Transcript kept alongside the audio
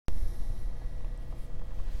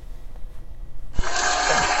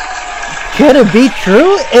Could it be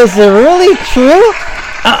true? Is it really true?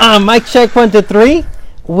 Mic check 1 to 3.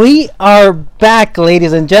 We are back,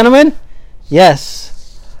 ladies and gentlemen.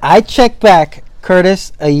 Yes, I checked back,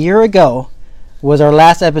 Curtis. A year ago was our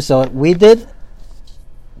last episode. We did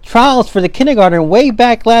trials for the kindergarten way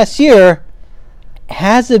back last year.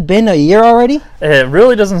 Has it been a year already? It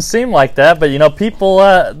really doesn't seem like that, but people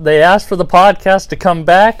they asked for the podcast to come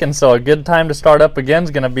back, and so a good time to start up again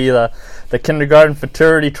is going to be the kindergarten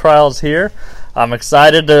futurity trials here. I'm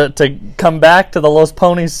excited to come back to the Los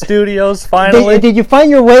Ponies studios finally. Did you find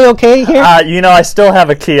your way okay here? I still have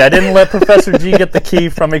a key. I didn't let Professor G get the key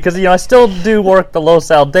from me because, I still do work the Los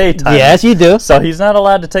Al daytime. Yes, you do. So he's not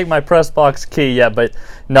allowed to take my press box key yet, but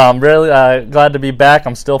no, I'm really glad to be back.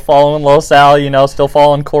 I'm still following Los Al, still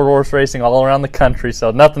following quarter horse racing all around the country,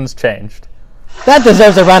 so nothing's changed. That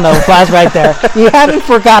deserves a round of applause right there. You haven't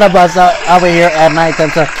forgot about us over here at night.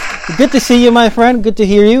 So good to see you, my friend. Good to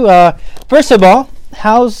hear you. First of all,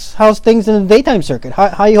 how's things in the daytime circuit?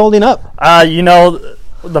 How you holding up?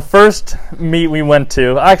 The first meet we went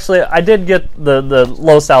to, actually, I did get the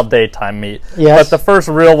Los Al daytime meet. Yes. But the first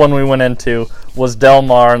real one we went into was Del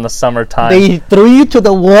Mar in the summertime. They threw you to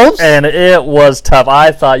the wolves? And it was tough.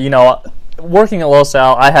 I thought, working at Los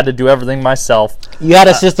Al, I had to do everything myself. You had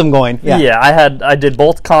a system going. Yeah, I did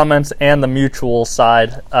both comments and the mutual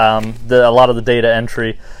side, a lot of the data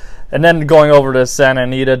entry. And then going over to Santa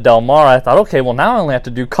Anita, Del Mar, I thought, okay, well, now I only have to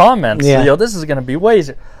do comments. Yeah. This is going to be way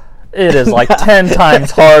easier. It is like 10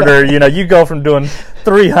 times harder. You go from doing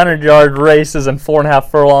 300-yard races and 4.5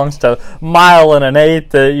 furlongs to mile and an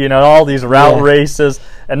eighth, all these route races,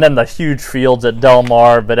 and then the huge fields at Del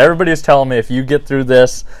Mar. But everybody's telling me if you get through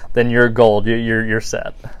this, then you're gold. You're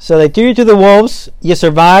set. So they threw you to the wolves. You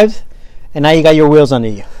survived, and now you got your wheels under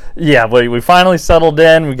you. Yeah, we finally settled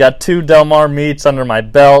in. We got 2 Del Mar meets under my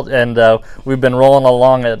belt, and we've been rolling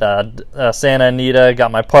along at Santa Anita.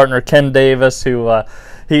 Got my partner Ken Davis, who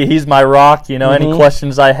he's my rock. Any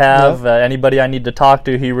questions I have, anybody I need to talk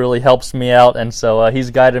to, he really helps me out, and so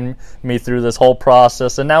he's guiding me through this whole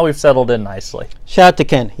process. And now we've settled in nicely. Shout out to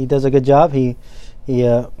Ken. He does a good job. He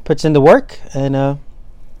puts in the work, and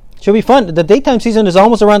should be fun. The daytime season is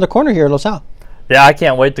almost around the corner here at Los Al. Yeah, I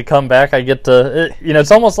can't wait to come back. I get to,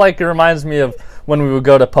 it's almost like it reminds me of when we would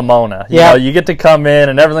go to Pomona. You get to come in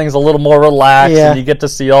and everything's a little more relaxed, and you get to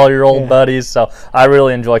see all your old buddies. So I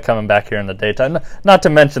really enjoy coming back here in the daytime. Not to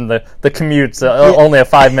mention the commute's only a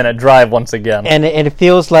 5-minute drive once again. And it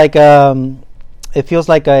feels like a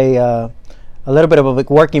little bit of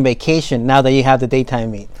a working vacation now that you have the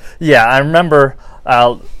daytime meet. Yeah, I remember.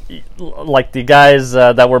 Like the guys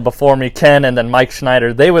that were before me, Ken and then Mike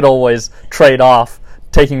Schneider, they would always trade off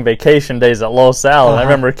taking vacation days at Los Al. And I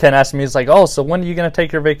remember Ken asked me, he's like, "Oh, so when are you going to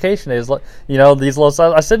take your vacation days? These Los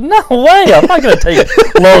Al?" I said, "No way! I'm not going to take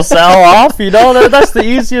Los Al off. That's the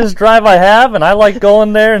easiest drive I have, and I like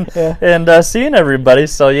going there and seeing everybody.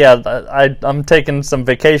 So yeah, I'm taking some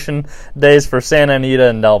vacation days for Santa Anita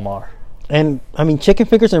and Del Mar." And, chicken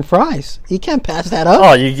fingers and fries. You can't pass that up.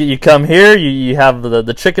 Oh, you come here, you have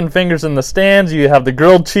the chicken fingers in the stands, you have the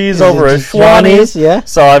grilled cheese over at Schwanny's. Yeah.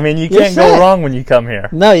 So, you can't go wrong when you come here.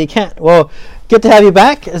 No, you can't. Well, good to have you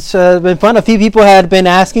back. It's been fun. A few people had been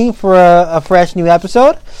asking for a fresh new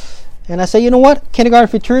episode. And I said, you know what? Kindergarten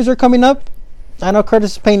Futures are coming up. I know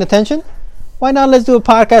Curtis is paying attention. Why not? Let's do a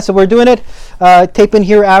podcast. So we're doing it. Taping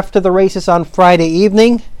here after the races on Friday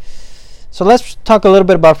evening. So let's talk a little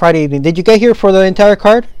bit about Friday evening. Did you get here for the entire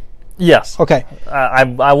card? Yes. Okay. I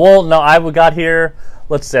won't know. I got here,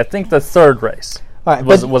 let's see, I think the third race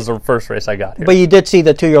was the first race I got here. But you did see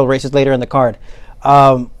the 2-year-old races later in the card.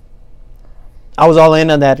 I was all in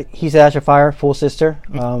on that He Said Asher Fire, Full Sister.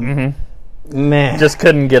 Man. Just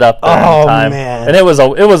couldn't get up there in time. Man. And it was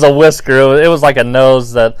a whisker. It was like a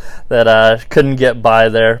nose that couldn't get by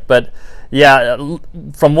there. But yeah,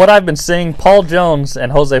 from what I've been seeing, Paul Jones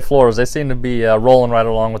and Jose Flores, they seem to be rolling right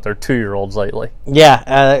along with their 2-year-olds lately.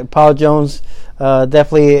 Yeah, Paul Jones,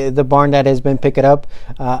 definitely the barn that has been picking up.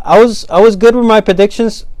 I was good with my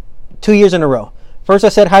predictions 2 years in a row. First I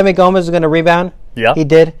said Jaime Gomez was going to rebound. Yeah. He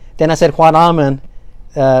did. Then I said Juan Alman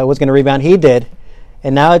was going to rebound. He did.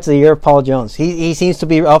 And now it's the year of Paul Jones. He seems to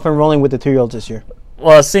be off and rolling with the 2-year-olds this year.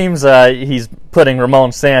 Well, it seems he's putting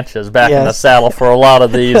Ramon Sanchez back in the saddle for a lot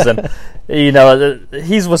of these, and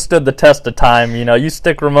he's withstood the test of time. You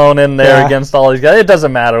stick Ramon in there against all these guys, it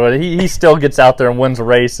doesn't matter. He still gets out there and wins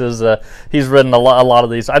races. He's ridden a lot of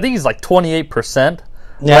these. I think he's like 28%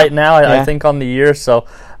 right now. I think on the year. So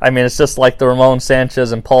it's just like the Ramon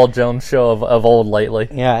Sanchez and Paul Jones show of old lately.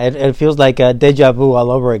 Yeah, it feels like a deja vu all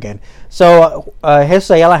over again. So Jesus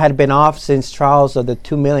Ayala had been off since trials of the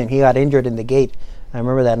 2 million. He got injured in the gate. I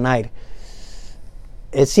remember that night.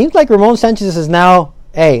 it seems like Ramon Sanchez is now,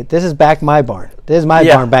 hey, this is back my barn. This is my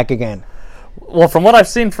barn back again. Well, from what I've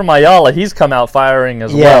seen from Ayala, he's come out firing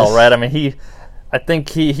as well, right? I mean, I think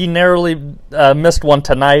he narrowly missed one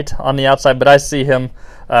tonight on the outside, but I see him.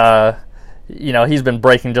 He's been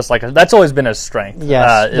breaking just like that's always been his strength.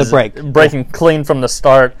 Yes, the breaking clean from the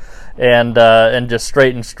start, and just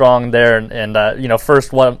straight and strong there. And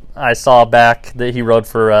first one I saw back that he rode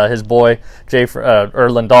for his boy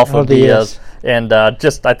Landolfo Diaz. And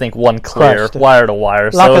just, I think, one clear, wire to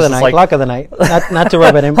wire. Luck of the night. Not to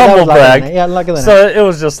rub it in, but humble brag. Yeah, luck of the night. So it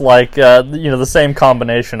was just like, the same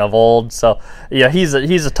combination of old. So, yeah, he's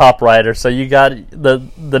a top rider. So you got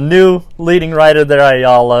the new leading rider there,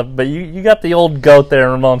 Ayala, but you got the old goat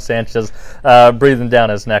there, Ramon Sanchez, breathing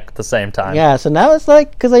down his neck at the same time. Yeah, so now it's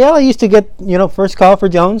like, because Ayala used to get, first call for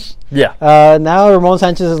Jones. Yeah. Now Ramon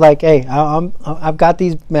Sanchez is like, hey, I've got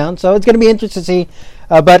these mounts, so it's going to be interesting to see.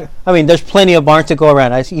 But I mean, there's plenty of barns to go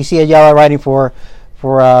around. You see Ayala riding for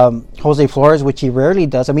Jose Flores, which he rarely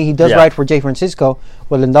does. I mean, he does ride for Jay Francisco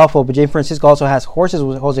with Landolfo, but Jay Francisco also has horses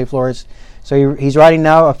with Jose Flores. So he's riding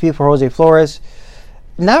now a few for Jose Flores.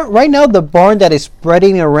 Right now, the barn that is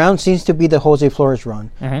spreading around seems to be the Jose Flores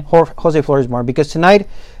run, Jose Flores barn. Because tonight,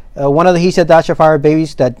 one of the He Said Dasha Fire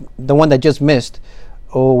babies, the one that just missed,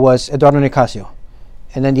 was Eduardo Nicasio,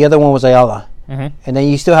 and then the other one was Ayala. And then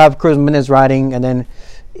you still have Cruz Mendez riding, and then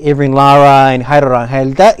Irving Lara and Jairo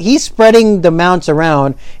Rangel. He's spreading the mounts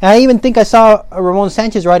around. And I even think I saw Ramon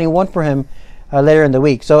Sanchez riding one for him later in the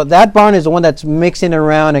week. So that barn is the one that's mixing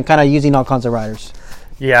around and kind of using all kinds of riders.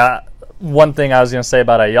 Yeah. One thing I was going to say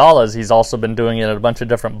about Ayala is he's also been doing it at a bunch of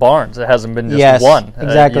different barns. It hasn't been just one.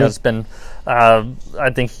 Exactly. It's been.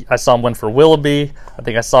 I think I saw him win for Willoughby. I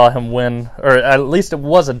think I saw him win, or at least it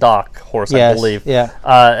was a Doc horse, I believe. Yeah.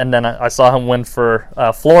 And then I saw him win for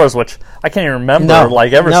Flores, which I can't even remember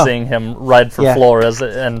seeing him ride for Flores.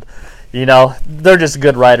 And they're just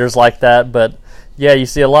good riders like that. But yeah, you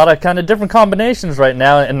see a lot of kind of different combinations right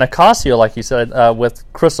now. And Nicasio, like you said, with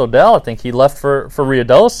Chris O'Dell, I think he left for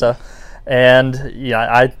Ruidoso. And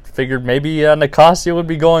I figured maybe Nicasio would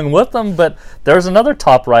be going with them, but there's another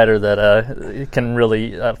top rider that can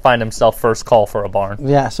really find himself first call for a barn.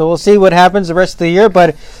 Yeah, so we'll see what happens the rest of the year,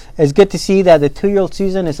 but it's good to see that the 2-year-old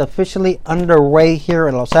season is officially underway here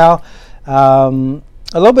in Los Al. A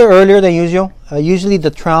little bit earlier than usual. Usually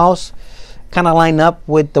the trials kind of line up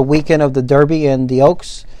with the weekend of the Derby and the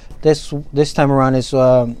Oaks. This time around is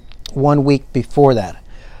 1 week before that.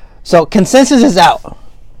 So consensus is out.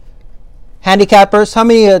 Handicappers, how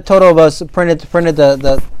many total of us printed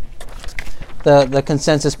the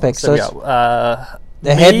consensus picks? So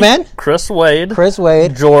the Headman, Chris Wade,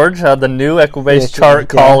 George, the new Equibase chart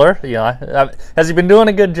caller. Has he been doing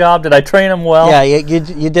a good job? Did I train him well? Yeah,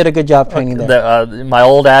 you did a good job training there. My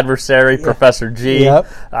old adversary, Professor G,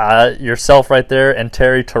 yourself right there, and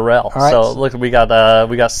Terry Terrell. Right. So look, we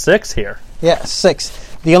got 6 here. Yeah,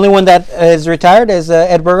 6. The only one that is retired is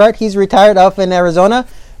Ed Burghardt. He's retired off in Arizona,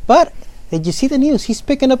 but. Did you see the news? He's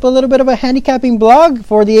picking up a little bit of a handicapping blog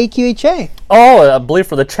for the AQHA. Oh, I believe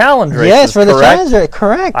for the challenge races. Yes, for the challenge race.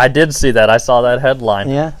 Correct. I did see that. I saw that headline.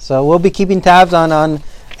 Yeah, so we'll be keeping tabs on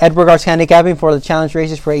Ed Burghardt's handicapping for the challenge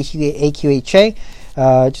races for AQHA.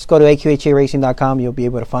 Just go to AQHARacing.com. You'll be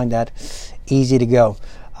able to find that. Easy to go.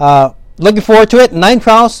 Looking forward to it. 9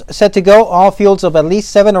 trials set to go. All fields of at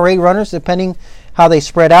least 7 or 8 runners, depending how they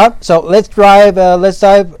spread out. So let's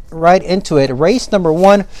dive right into it. Race number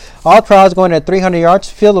 1, all trials going at 300 yards,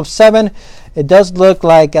 field of 7. It does look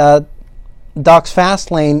like Doc's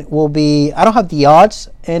Fast Lane will be. I don't have the odds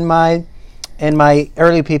in my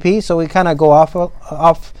early PP, so we kind of go off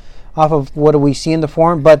of what we see in the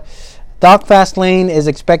form. But Doc Fast Lane is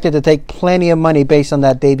expected to take plenty of money based on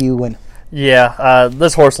that debut win. Yeah,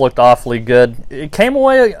 this horse looked awfully good. It came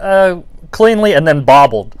away cleanly and then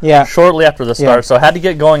bobbled shortly after the start, so had to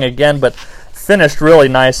get going again, but finished really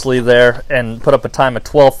nicely there and put up a time of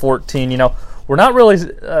 12:14. We're not really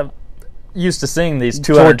used to seeing these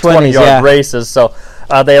 220-yard races, so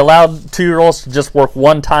they allowed 2-year-olds to just work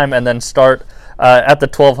one time and then start at the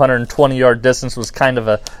 1,220-yard distance. Was kind of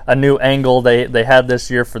a new angle they had this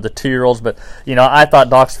year for the 2-year-olds, but I thought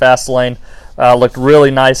Doc's Fast Lane looked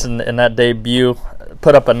really nice in that debut.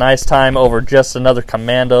 Put up a nice time over just another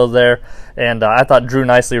Commando there, and I thought drew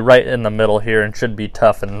nicely right in the middle here and should be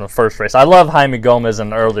tough in the first race. I love Jaime Gomez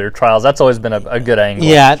in earlier trials. That's always been a good angle.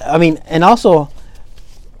 Yeah, I mean, and also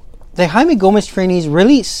the Jaime Gomez trainees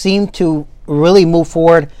really seem to really move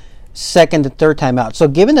forward second to third time out. So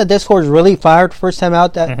given that this horse really fired first time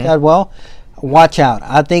out that well, watch out.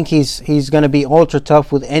 I think he's going to be ultra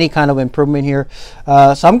tough with any kind of improvement here.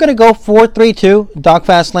 So I'm going to go 4-3-2, Doc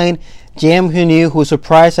Fast Lane. JM Hunu, who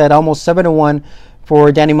surprised at almost 7-1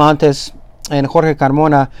 for Danny Montes and Jorge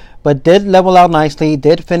Carmona, but did level out nicely,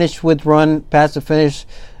 did finish with run past the finish,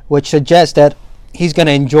 which suggests that he's going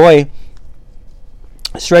to enjoy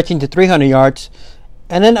stretching to 300 yards.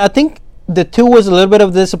 And then I think the 2 was a little bit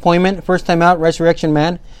of disappointment. First time out, Resurrection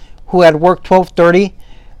Man, who had worked 12:30.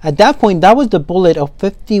 At that point, that was the bullet of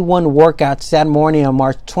 51 workouts that morning on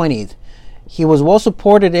March 20th. He was well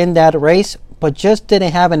supported in that race, but just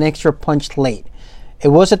didn't have an extra punch late. It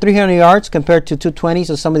was at 300 yards compared to 220s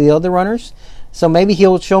of some of the other runners, so maybe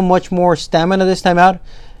he'll show much more stamina this time out,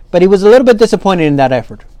 but he was a little bit disappointed in that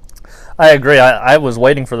effort. I agree. I was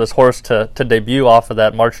waiting for this horse to debut off of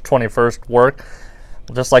that March 21st work.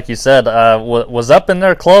 Just like you said, was up in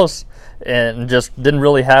there close and just didn't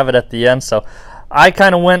really have it at the end, so I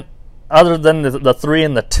kind of went, other than the 3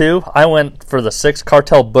 and the 2, I went for the 6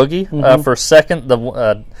 Cartel Boogie for second,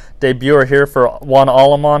 the debuter here for Juan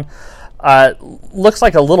Alamon. Looks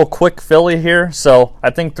like a little quick filly here, so I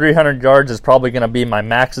think 300 yards is probably going to be my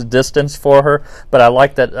max distance for her, but I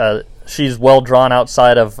like that she's well drawn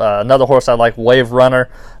outside of another horse I like, Wave Runner,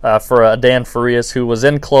 for Dan Farias, who was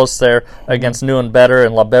in close there against New and Better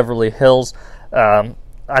and La Beverly Hills.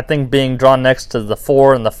 I think being drawn next to the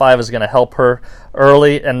 4 and the 5 is going to help her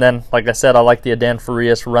early. And then, like I said, I like the Adan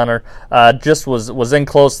Farias runner. Just was in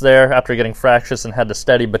close there after getting fractious and had to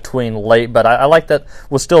steady between late. But I like that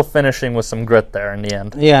was still finishing with some grit there in the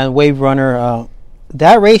end. Yeah, Wave Runner.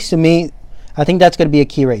 That race, to me, I think that's going to be a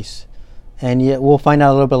key race. And we'll find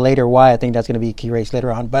out a little bit later why I think that's going to be a key race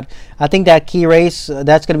later on. But I think that key race,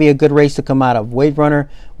 that's going to be a good race to come out of. Wave Runner,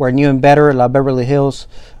 where New and Better, La Beverly Hills,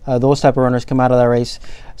 those type of runners come out of that race.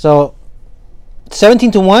 So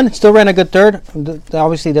 17-1, still ran a good third.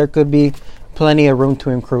 Obviously, there could be plenty of room to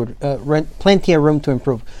improve. I'm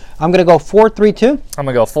going to go 4-3-2. I'm going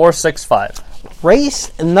to go 4-6-5.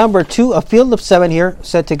 Race number 2, a field of 7 here,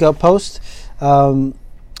 set to go post.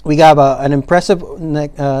 We got an impressive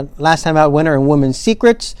last time out winner in Women's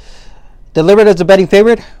Secrets. Delivered as a betting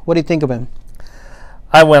favorite. What do you think of him?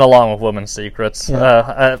 I went along with Women's Secrets.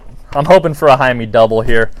 Yeah. I'm hoping for a Jaime double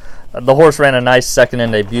here. The horse ran a nice second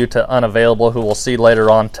in debut to Unavailable, who we'll see later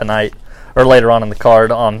on tonight, or later on in the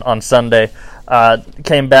card on Sunday.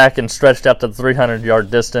 Came back and stretched out to the 300-yard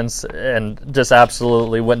distance and just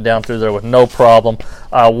absolutely went down through there with no problem.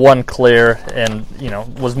 Won clear and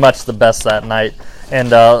was much the best that night.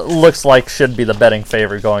 And looks like should be the betting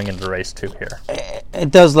favorite going into race 2 here. It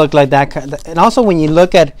does look like that. And also when you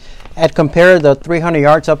look at compare the 300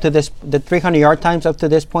 yards up to this, the 300 yard times up to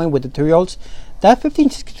this point with the 2-year-olds, that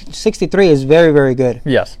 15:63 is very, very good.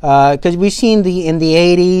 Yes. Because we've seen in the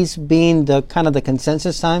 80s being the kind of the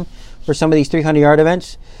consensus time for some of these 300-yard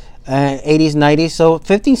events, 80s, 90s. So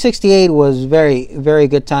 15:68 was very, very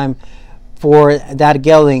good time for that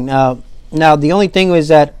gelding. Now the only thing is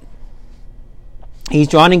that he's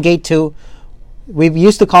drawn in gate 2. We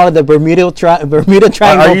used to call it the Bermuda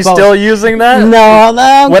Triangle. Are you still using that?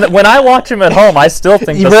 No. When I watch him at home, I still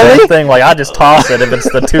think the same thing. Like, I just toss it if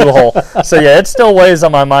it's the 2-hole. So yeah, it still weighs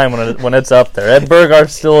on my mind when it's up there. Ed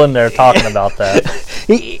Burgart's still in there talking about that.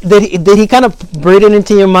 Did he kind of breed it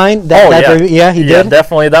into your mind? Yeah, he did. Yeah,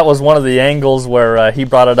 definitely. That was one of the angles where he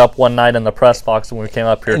brought it up one night in the press box when we came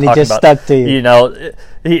up here and talking about. It just stuck to you.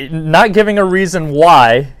 He not giving a reason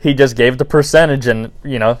why, he just gave the percentage, and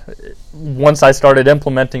once I started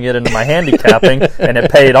implementing it into my handicapping and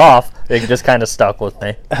it paid off, it just kind of stuck with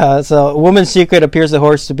me. So Woman's Secret appears the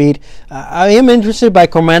horse to beat. I am interested by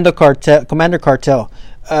Commander Cartel.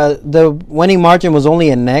 The winning margin was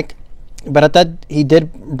only a neck, but I thought he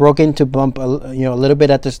did broke into bump a little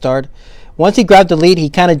bit at the start. Once he grabbed the lead, he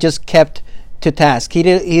kind of just kept to task. He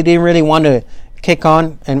didn't really want to kick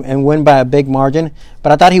on and win by a big margin,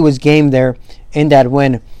 but I thought he was game there in that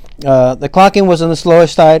win. The clocking was on the slower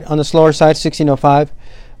side, 16:05,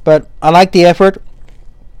 but I like the effort.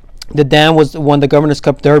 The dam won the Governor's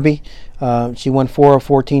Cup Derby. She won 4 of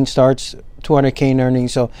 14 starts, $200K in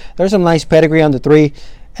earnings. So there's some nice pedigree on the 3.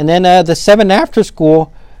 And then the 7 after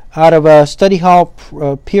school out of Study Hall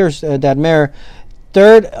Pierce, that mare,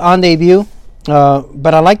 third on debut.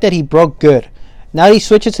 But I like that he broke good. Now he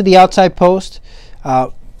switches to the outside post.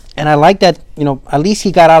 And I like that, at least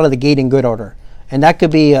he got out of the gate in good order. And that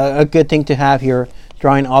could be a good thing to have here,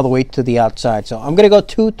 drawing all the way to the outside. So I'm going to go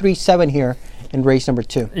 2-3-7 here in race number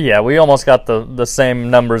 2. Yeah, we almost got the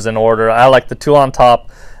same numbers in order. I like the 2 on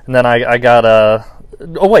top, and then I got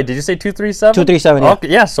oh, wait, did you say 2-3-7? 2-3-7, yeah. Okay,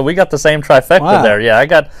 yeah, so we got the same trifecta there. Yeah, I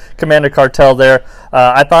got Commander Cartel there.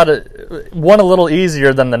 I thought it won a little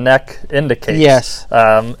easier than the neck indicates. Yes.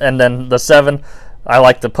 And then the 7... I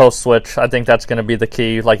like the post switch. I think that's going to be the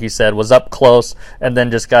key. Like you said, was up close and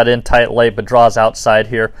then just got in tight late, but draws outside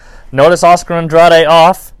here. Notice Oscar Andrade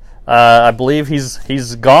off. I believe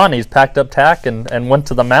he's gone. He's packed up tack and went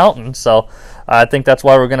to the mountain. So I think that's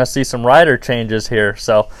why we're going to see some rider changes here.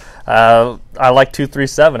 So I like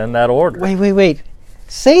 2-3-7 in that order. Wait.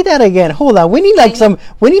 Say that again. Hold on. We need like some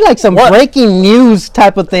breaking news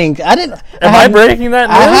type of thing. Am I breaking that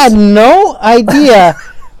news? I had no idea.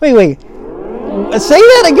 wait. Say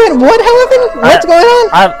that again. What happened? What's going on?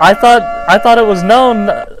 I thought it was known.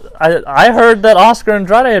 I heard that Oscar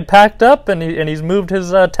Andrade had packed up and he's moved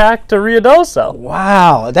his tack to Ruidoso.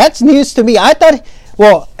 Wow, that's news to me. I thought.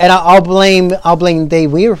 Well, and I'll blame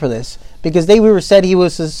Dave Weaver for this because Dave Weaver said he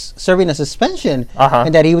was serving a suspension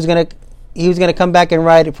and that he was gonna come back and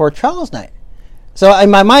ride for trials night. So in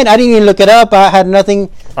my mind, I didn't even look it up. I had nothing.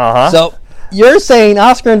 So you're saying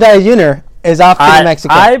Oscar Andrade Jr. is off to New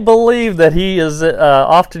Mexico? I believe that he is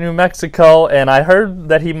off to New Mexico, and I heard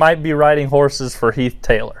that he might be riding horses for Heath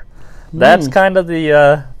Taylor. That's kind of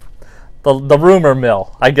the rumor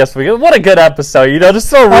mill, I guess. What a good episode, just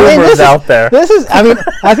throw rumors out there.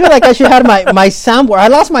 I feel like I should have my soundboard. I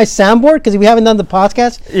lost my soundboard because we haven't done the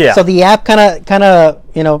podcast. Yeah. So the app kind of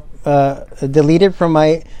deleted from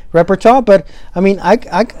my repertoire, but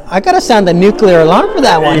I gotta sound the nuclear alarm for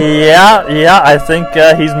that one. Yeah. I think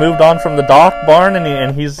he's moved on from the Dock barn,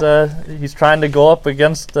 and he's trying to go up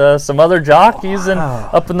against some other jockeys, and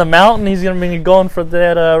up in the mountain he's going to be going for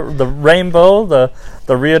that the Rainbow, the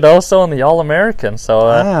Ruidoso, and the All-American. So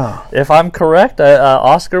if I'm correct,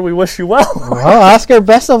 Oscar, we wish you well. Well, Oscar,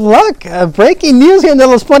 best of luck. Breaking news here in the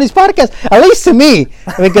Los Ponies podcast, at least to me,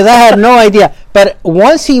 because I had no idea. But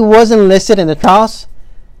once he wasn't listed in the toss.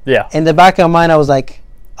 Yeah. In the back of my mind, I was like,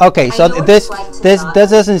 okay, so this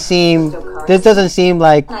doesn't seem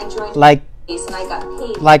like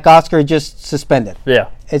Oscar just suspended. Yeah.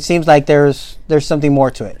 It seems like there's something more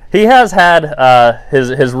to it. He has had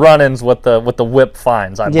his run-ins with the whip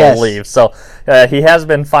fines, I believe. So he has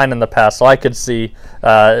been fined in the past. So I could see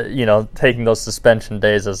taking those suspension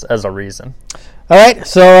days as a reason. All right,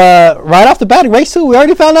 so right off the bat, race 2, we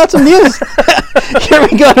already found out some news. Here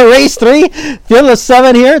we go to race 3. Field of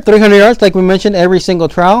 7 here, 300 yards, like we mentioned, every single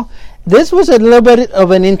trial. This was a little bit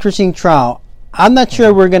of an interesting trial. I'm not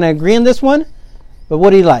sure we're going to agree on this one, but what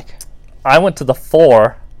do you like? I went to the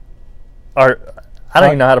 4. I don't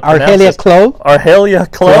even know how to pronounce this. Arhelia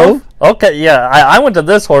Clove? Okay, yeah, I went to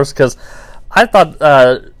this horse because I thought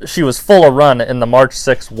she was full of run in the March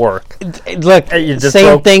 6th work. Look,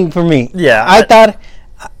 same thing for me. Yeah. I thought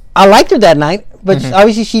I liked her that night, but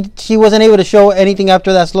obviously she wasn't able to show anything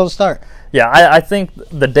after that slow start. Yeah, I think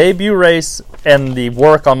the debut race and the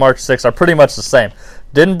work on March 6th are pretty much the same.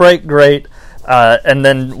 Didn't break great, and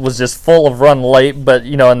then was just full of run late, but,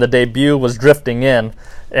 in the debut was drifting in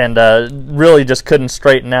and really just couldn't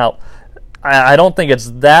straighten out. I don't think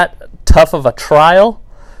it's that tough of a trial.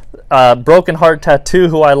 Broken Heart Tattoo,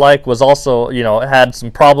 who I like, was also, had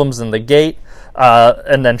some problems in the gate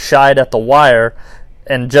and then shied at the wire.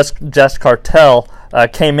 And Jess Cartel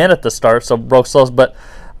came in at the start, so broke slows. But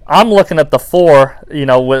I'm looking at the 4,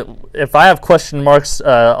 if I have question marks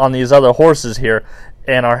on these other horses here,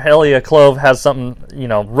 and Arhelia Clove has something,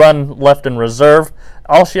 run left in reserve,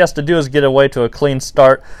 all she has to do is get away to a clean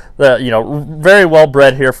start. Very well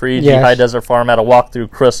bred here for E.G. High Desert Farm at a walk-through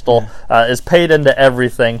Crystal. Is paid into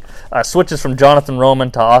everything. Switches from Jonathan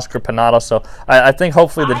Roman to Oscar Panado. So I think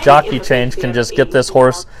hopefully the jockey change can just get this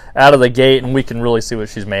horse out of the gate, and we can really see what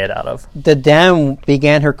she's made out of. The Dam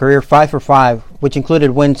began her career 5 for 5, which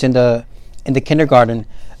included wins in the kindergarten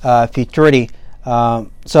futurity.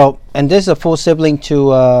 And this is a full sibling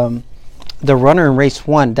to the runner in race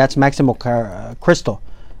 1. That's Maximo Crystal.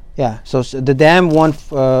 Yeah, so the Dam won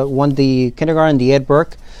the kindergarten, the Ed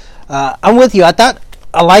Burke. I'm with you.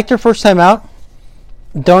 I liked her first time out.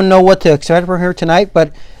 Don't know what to expect from her tonight,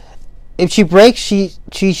 but if she breaks, she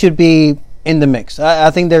should be in the mix.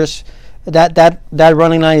 I think there's that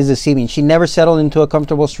running line is deceiving. She never settled into a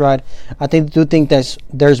comfortable stride. I do think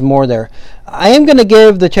there's more there. I am going to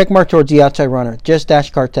give the check mark towards the outside runner, just Dash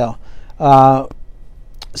Cartel.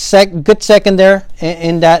 Good second there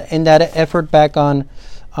in that effort back on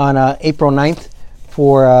April 9th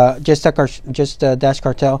for just Dash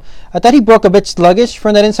Cartel. I thought he broke a bit sluggish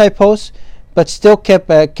from that inside post, but still kept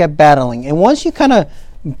battling. And once you kind of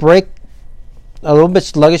break a little bit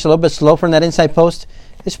sluggish, a little bit slow from that inside post,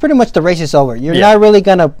 it's pretty much the race is over. You're not really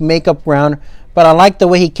going to make up ground, but I like the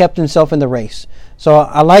way he kept himself in the race. So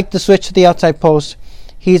I like the switch to the outside post.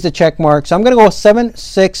 He's the check mark. So I'm going to go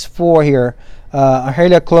 7-6-4 here.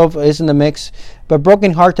 Arhelia Clove is in the mix, but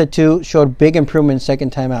Broken Heart Tattoo showed big improvement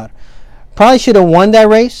second time out. Probably should have won that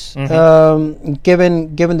race. Mm-hmm.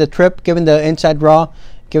 Given the trip, given the inside draw,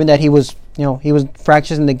 given that he was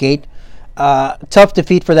fractious in the gate. Tough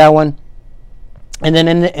defeat for that one. And then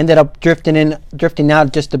ended up drifting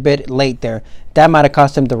out just a bit late there. That might have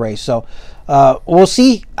cost him the race. So we'll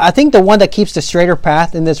see. I think the one that keeps the straighter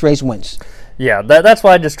path in this race wins. Yeah, that's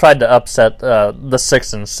why I just tried to upset the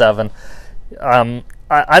 6 and 7.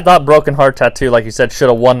 I thought Broken Heart Tattoo, like you said, should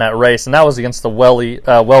have won that race, and that was against the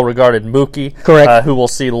well-regarded Mookie, correct? Who we'll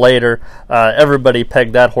see later. Everybody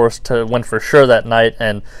pegged that horse to win for sure that night,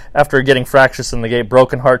 and after getting fractious in the gate,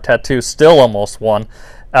 Broken Heart Tattoo still almost won.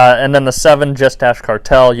 And then the 7, Gestash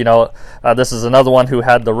Cartel, this is another one who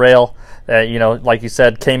had the rail, like you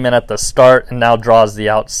said, came in at the start and now draws the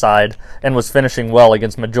outside and was finishing well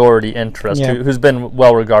against Majority Interest, who's been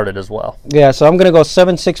well regarded as well. Yeah, so I'm going to go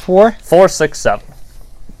 7, 6, 4. 4, 6, 7.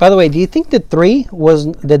 By the way, do you think the 3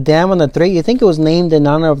 was the dam on the 3? You think it was named in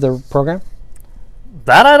honor of the program?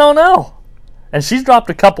 That I don't know. And she's dropped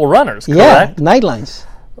a couple runners, correct? Yeah, Nightlines.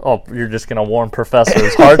 Oh, you're just going to warm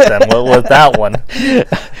Professor's heart then with that one.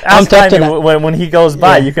 Ask him when he goes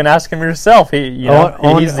by. You can ask him yourself. He's the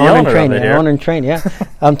owner of it here. Own and train, yeah.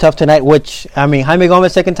 I'm tough tonight, which, Jaime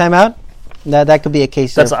Gomez second time out, that could be a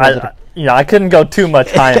case. I couldn't go too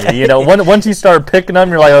much Jaime. Once you start picking them,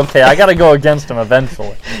 you're like, okay, I got to go against him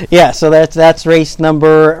eventually. Yeah, so that's race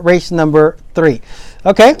number 3.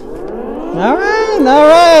 Okay. All right.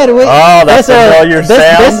 That's a familiar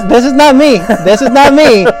sound. This is not me. This is not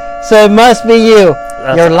me. So it must be you.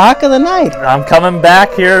 Your lock of the night. I'm coming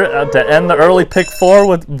back here to end the early pick 4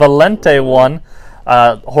 with Valente 1.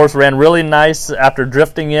 Horse ran really nice after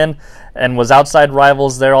drifting in and was outside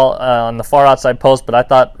rivals there on the far outside post, but I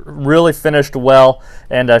thought really finished well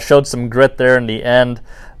and showed some grit there in the end.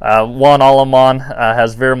 Juan Alamon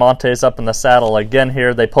has Viramontes up in the saddle again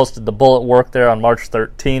here. They posted the bullet work there on March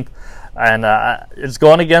 13th. And it's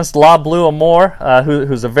going against La Blue Amour,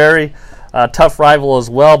 who's a very tough rival as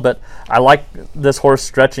well. But I like this horse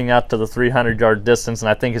stretching out to the 300-yard distance, and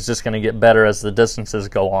I think it's just going to get better as the distances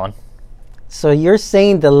go on. So you're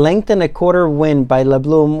saying the length and a quarter win by La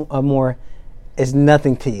Blue Amour is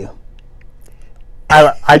nothing to you?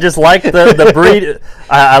 I just like the breed.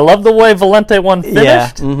 I love the way Valente 1 finished. Yeah.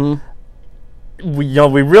 Mm-hmm.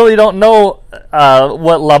 We really don't know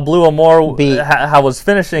what La Blue Amour how was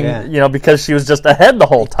finishing, because she was just ahead the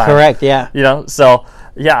whole time. Correct, yeah. So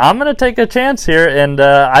I'm going to take a chance here, and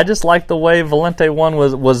I just like the way Valente 1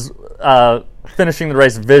 was finishing the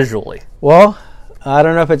race visually. Well, I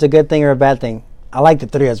don't know if it's a good thing or a bad thing. I like the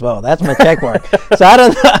 3 as well. That's my check mark. So I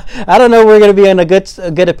don't know if we're going to be in a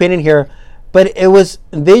good opinion here, but it was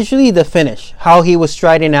visually the finish, how he was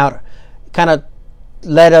striding out, kind of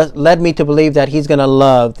led me to believe that he's going to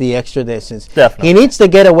love the extra distance. Definitely. He needs to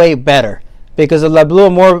get away better because if La Blue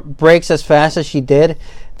Amour breaks as fast as she did,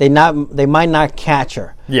 they might not catch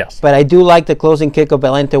her. Yes. But I do like the closing kick of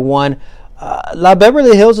Valente 1. La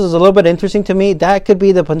Beverly Hills is a little bit interesting to me. That could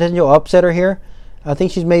be the potential upsetter here. I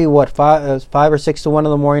think she's maybe 5 or 6 to 1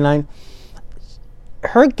 on the morning line.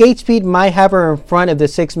 Her gate speed might have her in front if the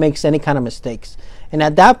 6 makes any kind of mistakes. And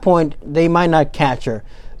at that point, they might not catch her.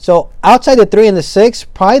 So outside the 3 and the 6,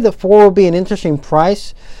 probably the 4 will be an interesting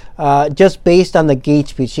price, just based on the gate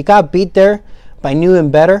speed. She got beat there by New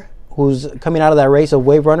and Better, who's coming out of that race of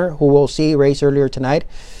Wave Runner, who we'll see race earlier tonight.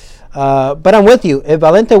 But I'm with you. If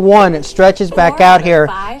Valente 1 stretches back out here,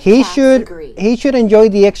 he should enjoy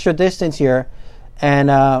the extra distance here, and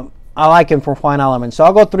I like him for Juan Alamon. So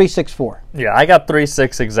I'll go 3-6-4. Yeah, I got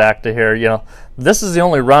 3-6 exacta here. This is the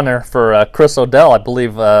only runner for Chris Odell, I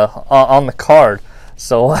believe, on the card.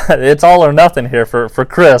 So it's all or nothing here for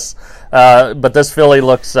Chris. But this filly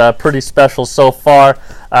looks pretty special so far.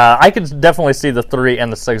 I can definitely see the 3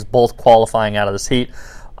 and the 6 both qualifying out of this heat.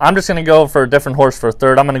 I'm just going to go for a different horse for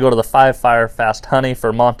third. I'm going to go to the 5 Fire Fast Honey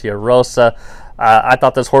for Monte Rosa. I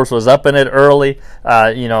thought this horse was up in it early,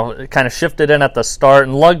 kind of shifted in at the start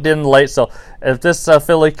and lugged in late. So if this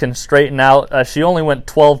filly can straighten out, she only went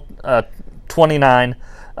 12:29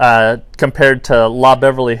 compared to La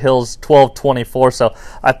Beverly Hills 12:24. So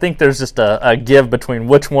I think there's just a give between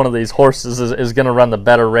which one of these horses is going to run the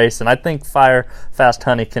better race. And I think Fire Fast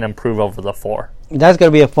Honey can improve over the 4. That's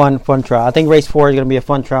going to be a fun trial. I think race 4 is going to be a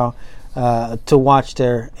fun trial to watch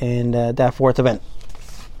there in that 4th event.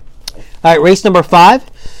 All right, race number 5,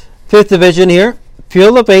 5th division here.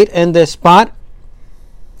 Field of 8 in this spot.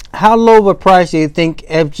 How low of a price do you think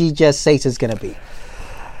FG Just Says is going to be?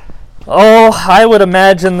 Oh, I would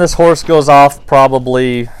imagine this horse goes off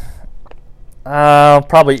probably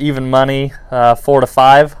even money, 4 to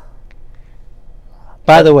 5.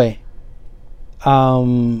 By the way,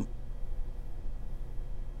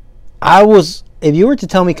 if you were to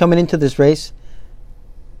tell me coming into this race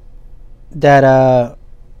that,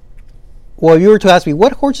 well, if you were to ask me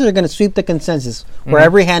what horses are going to sweep the consensus, where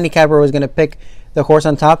every handicapper was going to pick the horse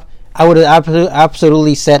on top, I would have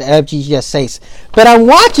absolutely said FGJ Says. But I'm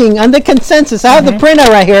watching on the consensus. I have the printout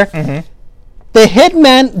right here. The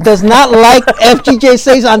Hitman does not like FGJ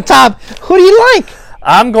Says on top. Who do you like?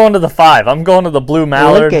 I'm going to the 5. I'm going to the Blue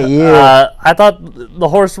Mallard. Look at you. I thought the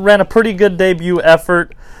horse ran a pretty good debut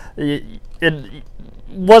effort. It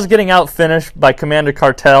was getting out-finished by Commander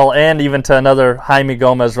Cartel and even to another Jaime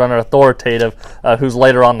Gomez runner, Authoritative, who's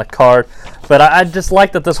later on the card. But I just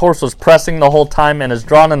like that this horse was pressing the whole time and is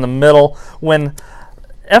drawn in the middle. When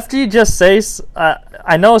FGJ Says,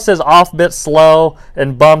 I know it says off bit slow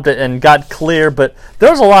and bumped it and got clear, but there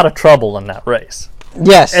was a lot of trouble in that race.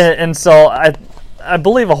 Yes. And so I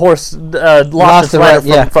believe a horse lost its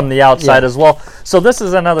rider from the outside as well. So this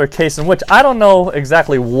is another case in which I don't know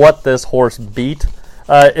exactly what this horse beat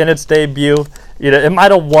in its debut. It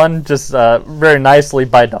might have won just very nicely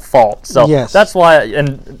by default. So that's why,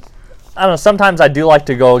 and I don't know, sometimes I do like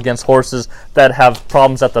to go against horses that have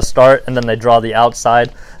problems at the start and then they draw the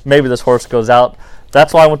outside. Maybe this horse goes out.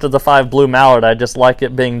 That's why I went to the 5 Blue Mallard. I just like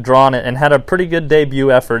it being drawn and had a pretty good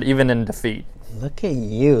debut effort even in defeat. Look at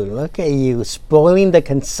you, spoiling the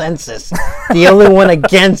consensus. The only one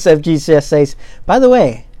against FGJ Says. By the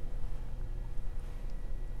way,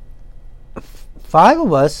 5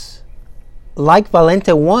 of us like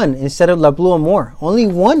Valente 1 instead of La Blue Amour. Only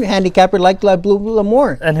one handicapper liked La Blue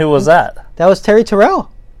Amour. And who was that? That was Terry Terrell.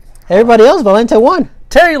 Everybody else, Valente 1.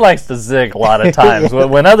 Terry likes to zig a lot of times.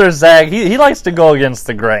 When others zag, he likes to go against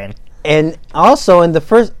the grain. And also in the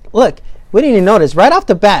first, look, we didn't even notice, right off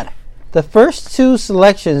the bat, the first 2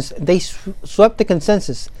 selections, they swept the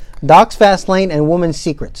consensus. Doc's Fast Lane and Woman's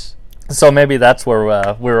Secrets. So maybe that's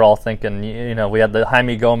where we were all thinking, we had the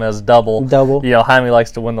Jaime Gomez double. Jaime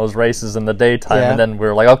likes to win those races in the daytime, and then we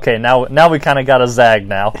were like, okay, now we kind of got a zag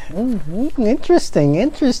now. Interesting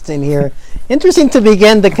here. Interesting to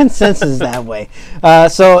begin the consensus that way.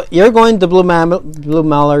 So you're going to Blue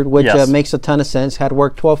Mallard, which makes a ton of sense. Had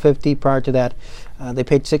worked $12.50 prior to that. They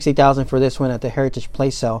paid $60,000 for this one at the Heritage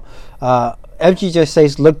Place sale. FGJ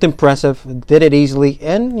Says looked impressive, did it easily,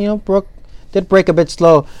 and did break a bit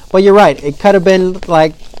slow. But you're right; it could have been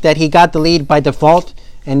like that. He got the lead by default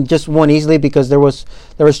and just won easily because there was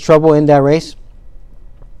trouble in that race.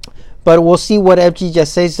 But we'll see what FGJ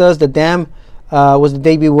Says does. The Dam was the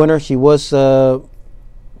debut winner. She was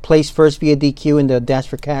placed first via DQ in the Dash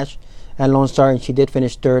for Cash at Lone Star, and she did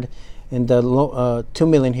finish third in the $2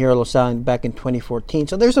 million Hero Losal back in 2014.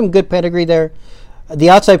 So there's some good pedigree there. The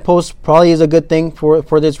outside post probably is a good thing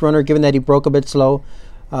for this runner, given that he broke a bit slow.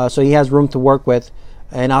 So he has room to work with.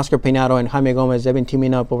 And Oscar Peinado and Jaime Gomez have been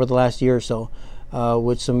teaming up over the last year or so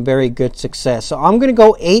with some very good success. So I'm going to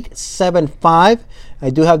go 8-7-5. I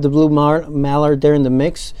do have the Blue Mallard there in the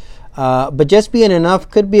mix. But just being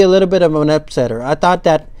enough could be a little bit of an upsetter. I thought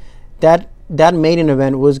that maiden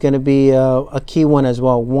event was going to be a key one as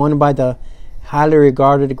well, won by the highly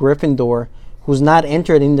regarded Gryffindor, who's not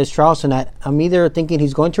entered in this trial tonight. I'm either thinking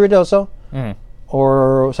he's going to Ruidoso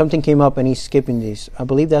or something came up and he's skipping these. I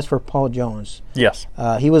believe that's for Paul Jones. Yes.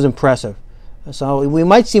 He was impressive. So we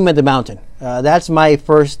might see him at the Mountain. That's my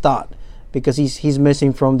first thought because he's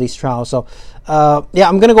missing from these trials. So, I'm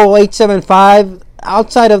going to go 8-7-5.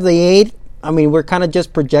 Outside of the 8, I mean, we're kind of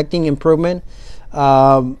just projecting improvement.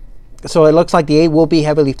 So it looks like the 8 will be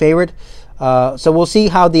heavily favored. So we'll see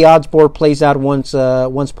how the odds board plays out once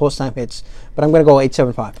post time hits. But I'm going to go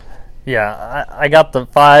 8-7-5. Yeah, I got the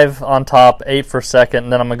 5 on top, 8 for second,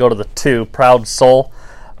 and then I'm going to go to the 2, Proud Soul.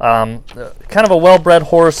 Kind of a well-bred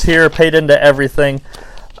horse here, paid into everything.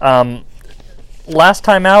 Last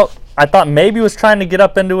time out, I thought maybe it was trying to get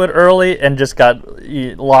up into it early and just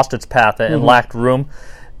lost its path and lacked room.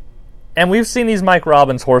 And we've seen these Mike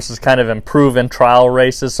Robbins horses kind of improve in trial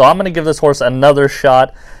races, so I'm going to give this horse another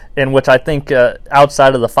shot in which I think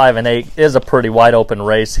outside of the 5 and 8 is a pretty wide-open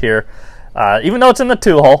race here. Even though it's in the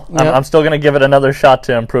 2-hole, I'm still going to give it another shot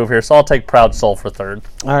to improve here, so I'll take Proud Soul for third.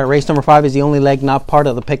 All right, race number 5 is the only leg not part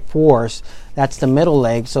of the pick 4s. That's the middle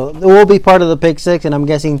leg, so it will be part of the pick 6, and I'm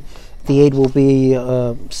guessing the 8 will be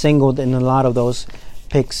singled in a lot of those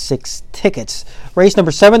pick 6 tickets. Race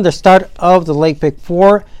number 7, the start of the leg pick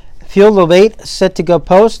 4. Field of 8 set to go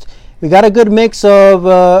post. We got a good mix of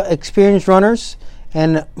experienced runners,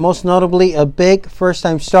 and most notably a big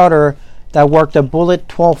first-time starter that worked a bullet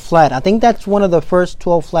 12 flat. I think that's one of the first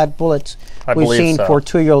 12 flat bullets we've seen for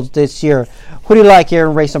 2-year-olds this year. Who do you like here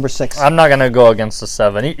in race number 6? I'm not going to go against the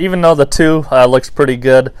 7. Even though the 2 looks pretty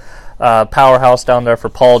good, Powerhouse down there for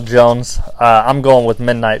Paul Jones. I'm going with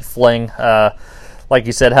Midnight Fling. Like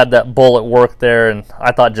you said, had that bullet work there, and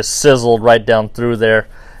I thought just sizzled right down through there.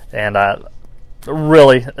 And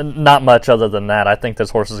really, not much other than that. I think this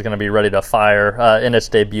horse is going to be ready to fire in its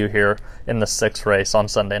debut here in the 6th race on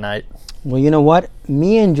Sunday night. Well, you know what?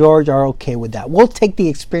 Me and George are okay with that. We'll take the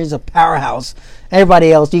experience of Powerhouse.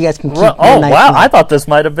 Everybody else, you guys can keep. Oh, wow. I thought this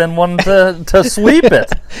might have been one to sweep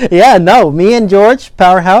it. Yeah, no. Me and George,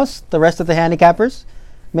 Powerhouse. The rest of the handicappers,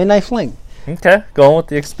 Midnight Fling. Okay, going with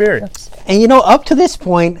the experience. And, you know, up to this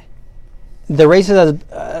point, the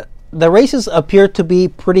races appear to be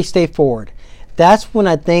pretty straightforward. That's when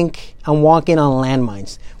I think I'm walking on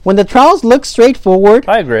landmines. When the trials look straightforward,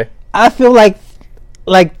 I agree. I feel like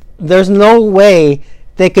there's no way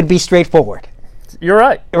they could be straightforward. You're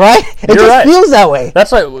right. Right? It just feels that way.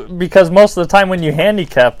 That's right, because most of the time when you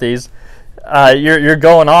handicap these, you're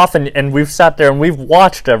going off, and we've sat there and we've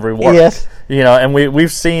watched every work. Yes. You know, and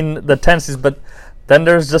we've seen the tendencies, but then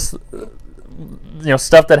there's just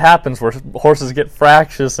stuff that happens where horses get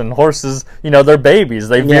fractious, and horses, they're babies.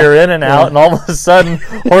 They veer in and out, and all of a sudden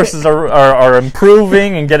horses are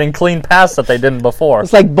improving and getting clean paths that they didn't before.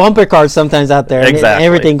 It's like bumper cars sometimes out there. Exactly. And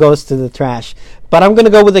everything goes to the trash. But I'm going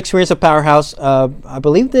to go with the experience of Powerhouse. I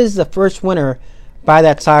believe this is the first winner by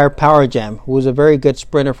that sire, Power Jam, who was a very good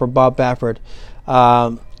sprinter for Bob Baffert.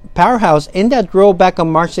 Powerhouse, in that drill back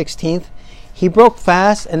on March 16th, he broke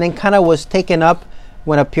fast and then kind of was taken up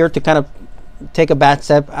when appeared to kind of take a bad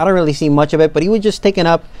step. I don't really see much of it, but he was just taken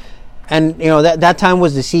up, and that time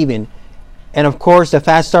was deceiving. And of course, the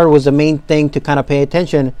fast start was the main thing to kind of pay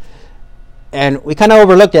attention, and we kind of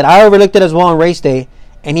overlooked it. I overlooked it as well on race day,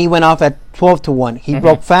 and he went off at 12-1. He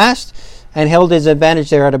broke fast and held his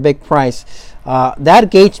advantage there at a big price.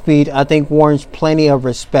 That gate speed, I think, warrants plenty of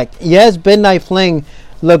respect. Yes, Midnight Fling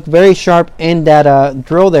looked very sharp in that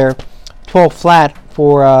drill there, 12 flat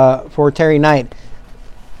for Terry Knight.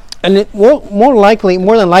 And it will more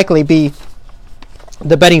than likely be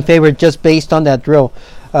the betting favorite just based on that drill.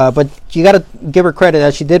 But you got to give her credit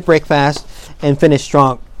that she did break fast and finish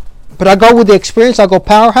strong. But I'll go with the experience. I'll go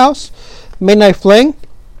Powerhouse, Midnight Fling.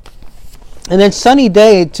 And then Sunny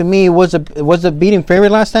Day, to me, was the beating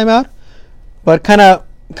favorite last time out. But kind of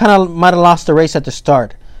might have lost the race at the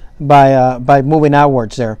start by moving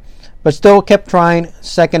outwards there. But still kept trying,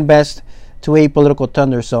 second best to Political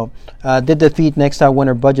Thunder. So did defeat next out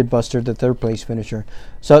winner Budget Buster, the 3rd place finisher.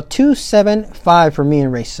 So 2-7-5 for me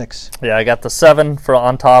in race 6. Yeah, I got the 7 for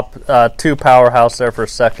on top, 2 Powerhouse there for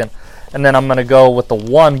second, and then I'm going to go with the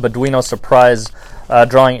 1 Beduino Surprise,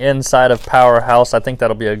 drawing inside of Powerhouse. I think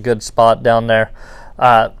that'll be a good spot down there.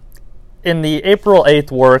 In the April 8th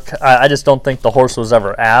work, I just don't think the horse was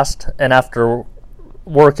ever asked, and after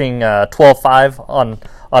working 12-5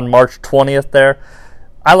 on March 20th there,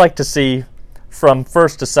 I like to see from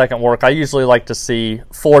first to second work, I usually like to see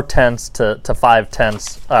 4/10 to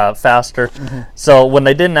 5/10 faster. So when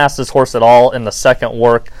they didn't ask this horse at all in the second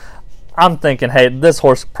work, I'm thinking, hey, this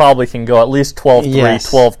horse probably can go at least 12-3,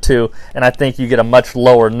 Yes. 12-2, and I think you get a much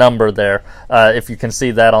lower number there if you can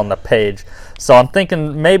see that on the page. So I'm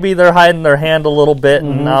thinking maybe they're hiding their hand a little bit,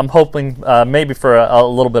 and I'm hoping maybe for a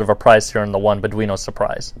little bit of a price here in the 1 Beduino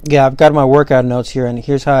Surprise. Yeah, I've got my workout notes here, and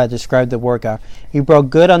here's how I described the workout. He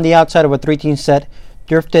broke good on the outside of a 3-team set,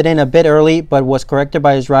 drifted in a bit early, but was corrected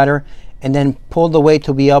by his rider, and then pulled away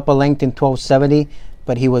to be up a length in 12.70,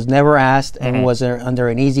 but he was never asked and was under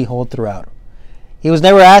an easy hold throughout. He was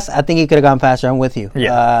never asked. I think he could have gone faster. I'm with you.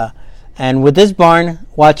 Yeah. And with this barn,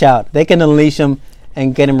 watch out. They can unleash him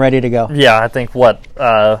and get him ready to go. Yeah, I think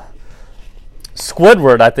Squidward,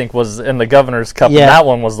 I think, was in the Governor's Cup, Yeah. and that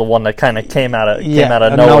one was the one that kind of came out of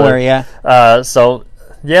nowhere. Nowhere, yeah. So,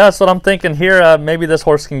 yeah, that's what I'm thinking here. Maybe this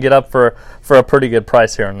horse can get up for a pretty good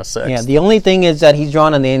price here in the 6th. Yeah, the only thing is that he's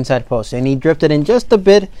drawn on the inside post, and he drifted in just a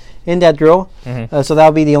bit in that drill, so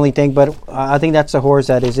that'll be the only thing. But I think that's a horse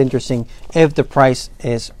that is interesting if the price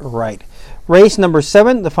is right. Race number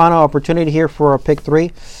 7, the final opportunity here for a pick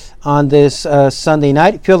 3 on this Sunday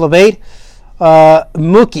night. Field of 8,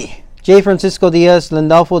 Mookie, J. Francisco Diaz,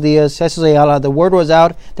 Landolfo Diaz, Jesus Ayala. The word was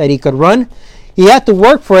out that he could run. He had to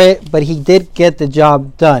work for it, but he did get the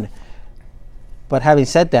job done. But having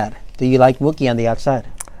said that, do you like Mookie on the outside?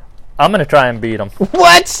 I'm going to try and beat him.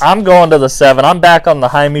 What? I'm going to the 7. I'm back on the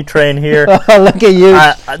Jaime train here. Look at you.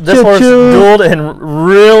 This horse dueled and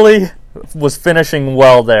really was finishing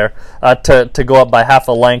well there to go up by half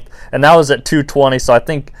a length. And that was at 220, so I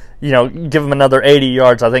think, give him another 80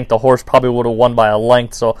 yards. I think the horse probably would have won by a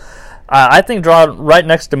length. So I think draw right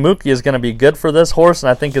next to Mookie is going to be good for this horse, and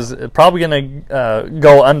I think is probably going to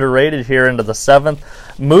go underrated here into the 7th.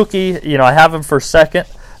 Mookie, I have him for second.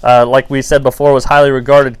 like we said before, was highly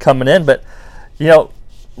regarded coming in, but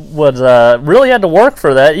was really had to work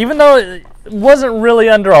for that, even though it wasn't really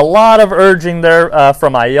under a lot of urging there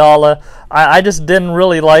from Ayala. I just didn't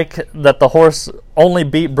really like that the horse only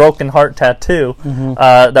beat Broken Heart Tattoo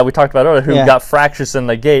that we talked about earlier, who got fractious in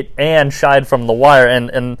the gate and shied from the wire,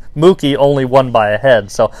 and Mookie only won by a head.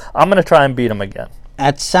 So I'm going to try and beat him again.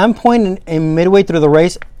 At some point in midway through the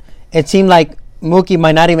race, it seemed like Mookie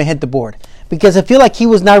might not even hit the board, because I feel like he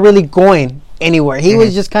was not really going anywhere. He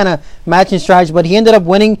was just kind of matching strides, but he ended up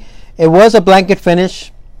winning. It was a blanket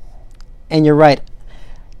finish, and you're right.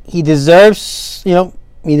 He deserves,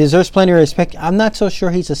 he deserves plenty of respect. I'm not so sure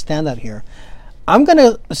he's a standout here. I'm going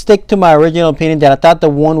to stick to my original opinion that I thought the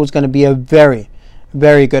one was going to be a very,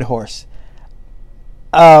 very good horse.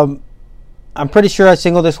 I'm pretty sure I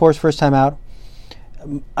singled this horse first time out.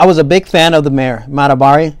 I was a big fan of the mare,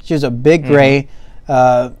 Matabari. She was a big gray.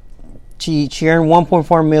 She earned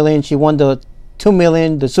 $1.4 million. She won the $2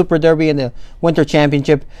 million, the Super Derby, and the Winter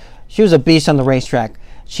Championship. She was a beast on the racetrack.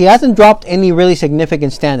 She hasn't dropped any really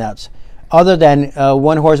significant standouts, other than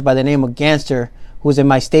one horse by the name of Gangster, who's in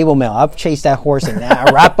my stable mail. I've chased that horse in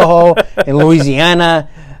Arapahoe, in Louisiana.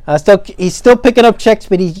 He's still picking up checks,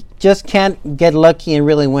 but he just can't get lucky and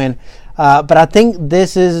really win. But I think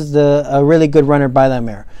this is a really good runner by that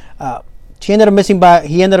mare. He ended up missing by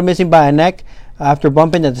a neck after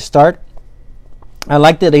bumping at the start. I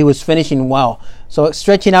liked that he was finishing well. So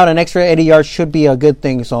stretching out an extra 80 yards should be a good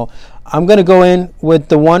thing. So I'm going to go in with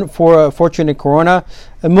the one for Fortunate Corona.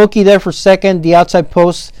 Mookie there for second. The outside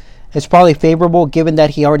post is probably favorable, given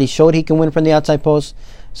that he already showed he can win from the outside post.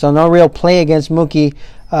 So no real play against Mookie.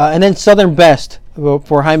 And then Southern Best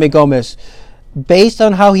for Jaime Gomez. Based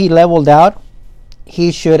on how he leveled out,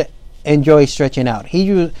 he should enjoy stretching out.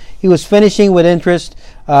 He was finishing with interest.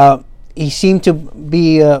 He seemed to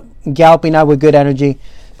be galloping out with good energy.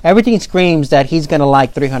 Everything screams that he's going to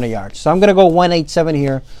like 300 yards. So I'm going to go 187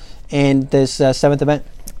 here in this seventh event.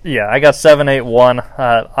 Yeah, I got 781.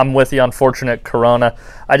 I'm with you on Fortunate Corona.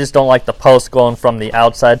 I just don't like the post going from the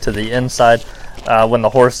outside to the inside when the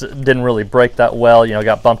horse didn't really break that well.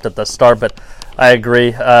 Got bumped at the start, but I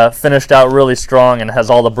agree. Finished out really strong and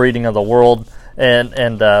has all the breeding of the world.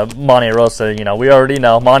 And Monte Rosa, we already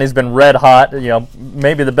know Monte's been red hot.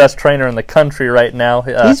 Maybe the best trainer in the country right now.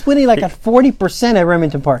 He's winning like at 40% at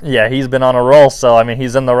Remington Park. Yeah, he's been on a roll. So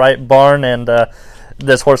he's in the right barn, and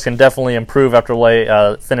this horse can definitely improve after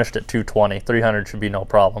finished at 220. 300 should be no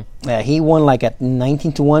problem. Yeah, he won like at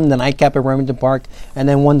 19-1 the nightcap at Remington Park, and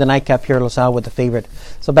then won the nightcap here at LaSalle with the favorite.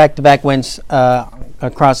 So back-to-back wins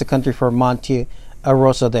across the country for Monte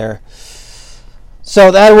Rosa there.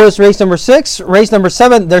 So that was race number 6. Race number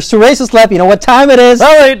 7. There's 2 races left. You know what time it is? The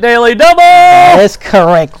Late Daily Double! That is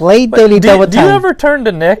correct. Daily Double time. Do you ever turn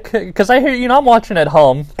to Nick? Because I hear, I'm watching at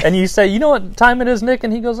home, and you say, you know what time it is, Nick?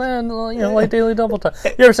 And he goes, Late Daily Double time.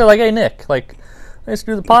 You ever say, hey, Nick, let's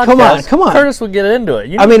do the podcast? Come on. Curtis would get into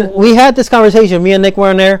it. We had this conversation. Me and Nick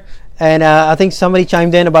were in there, and I think somebody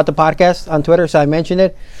chimed in about the podcast on Twitter, so I mentioned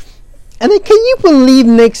it. And then, can you believe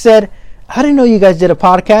Nick said, I didn't know you guys did a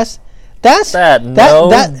podcast? That's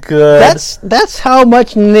good. That's how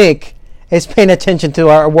much Nick is paying attention to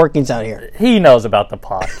our workings out here. He knows about the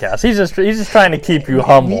podcast. He's just trying to keep you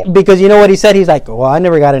humble. Because you know what he said? He's like, well, I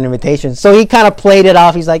never got an invitation. So he kind of played it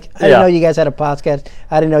off. He's like, I didn't know you guys had a podcast.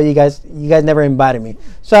 I didn't know you guys never invited me.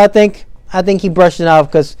 So I think he brushed it off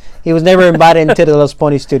because he was never invited into the Los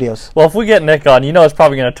Pony Studios. Well, if we get Nick on, it's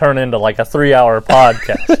probably going to turn into like a 3-hour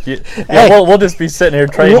podcast. We'll just be sitting here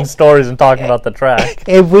trading stories and talking about the track.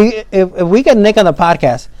 If we get Nick on the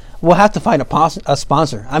podcast, we'll have to find a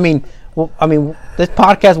sponsor. This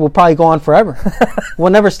podcast will probably go on forever.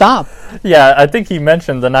 We'll never stop. Yeah, I think he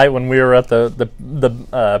mentioned the night when we were at the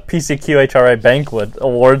PCQHRA Banquet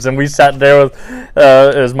Awards, and we sat there with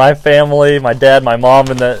it was my family, my dad, my mom,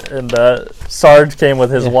 and Sarge came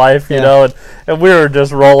with his wife, and we were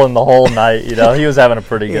just rolling the whole night. He was having a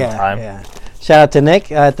pretty good time. Yeah. Shout out to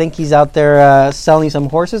Nick. I think he's out there selling some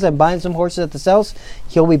horses and buying some horses at the sales.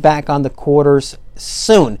 He'll be back on the quarters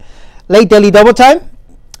soon. Late Daily Double Time.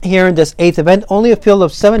 Here in this 8th event, only a field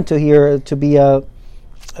of 7 to be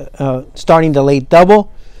starting the late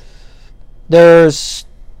double. There's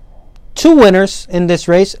 2 winners in this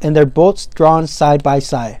race, and they're both drawn side by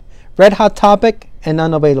side. Red Hot Topic and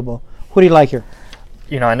Unavailable. Who do you like here?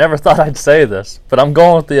 I never thought I'd say this, but I'm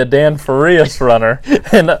going with the Adan Farias runner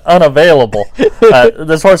and Unavailable.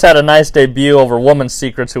 This horse had a nice debut over Woman's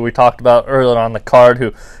Secrets, who we talked about earlier on the card,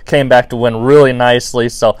 who came back to win really nicely.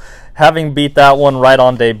 So having beat that one right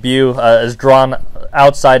on debut, is drawn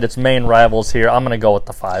outside its main rivals here. I'm going to go with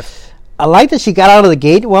the 5. I like that she got out of the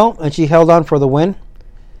gate well, and she held on for the win.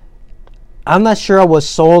 I'm not sure I was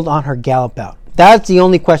sold on her gallop out. That's the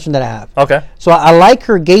only question that I have. Okay. So I like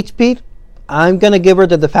her gate speed. I'm going to give her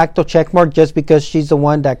the de facto check mark just because she's the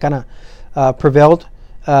one that kind of prevailed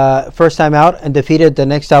first time out and defeated the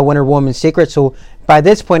next out winner, Woman's Secret. So by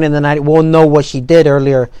this point in the night, we'll know what she did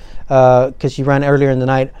earlier because she ran earlier in the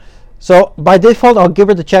night. So by default, I'll give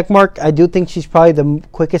her the check mark. I do think she's probably the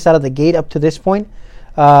quickest out of the gate up to this point.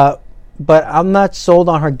 But I'm not sold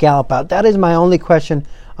on her gallop out. That is my only question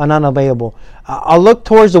on unavailable. I'll look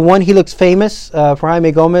towards the one. He looks famous for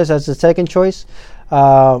Jaime Gomez as the second choice.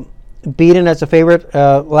 Beaten as a favorite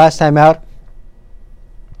last time out.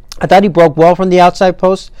 I thought he broke well from the outside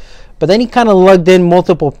post, but then he kind of lugged in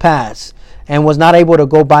multiple paths and was not able to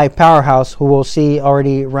go by Powerhouse, who we'll see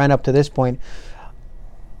already ran up to this point.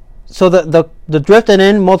 So the drifting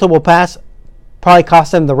in multiple paths probably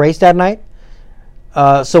cost him the race that night.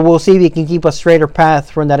 So we'll see if he can keep a straighter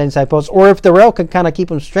path from that inside post, or if the rail can kind of keep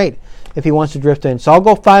him straight if he wants to drift in. So I'll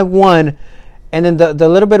go 5-1, and then the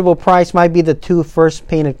little bit of a price might be the 2 First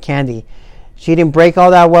Painted Candy. She didn't break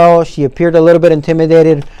all that well. She appeared a little bit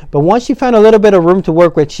intimidated, but once she found a little bit of room to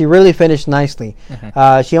work with, she really finished nicely.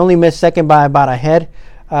 Mm-hmm. She only missed second by about a head,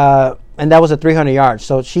 and that was at 300 yards.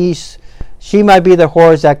 So she might be the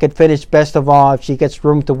horse that could finish best of all if she gets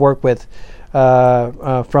room to work with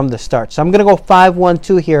from the start. So I'm going to go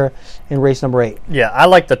 5-1-2 here in race number 8. Yeah, I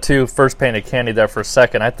like the 2 First Painted Candy there for a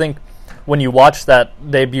second. I think when you watch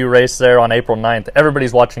that debut race there on April 9th,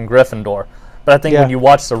 everybody's watching Gryffindor. But I think when you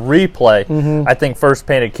watch the replay, I think First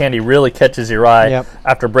Painted Candy really catches your eye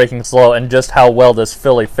after breaking slow, and just how well this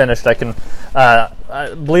filly finished. I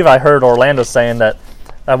believe I heard Orlando saying that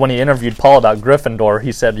when he interviewed Paul about Gryffindor,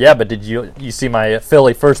 he said, "Yeah, but did you see my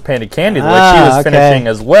filly First Painted Candy? The way she was finishing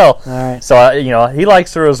as well." All right. So he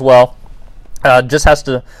likes her as well. Just has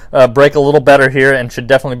to break a little better here and should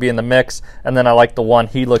definitely be in the mix. And then I like the 1.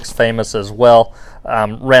 He looks famous as well.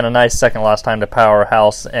 Ran a nice second last time to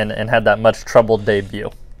Powerhouse and had that much troubled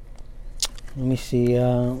debut. Let me see.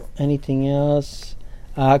 Anything else?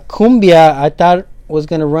 Cumbia, I thought was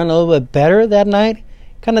going to run a little bit better that night.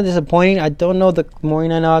 Kind of disappointing. I don't know the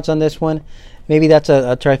morning line odds on this one. Maybe that's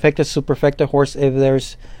a trifecta, superfecta horse if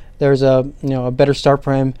there's a better start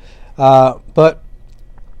for him. But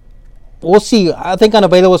we'll see. I think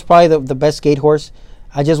Unavailable was probably the best gate horse.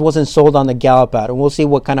 I just wasn't sold on the gallop out. And we'll see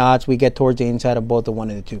what kind of odds we get towards the inside of both the 1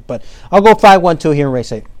 and the 2. But I'll go 5-1-2 here in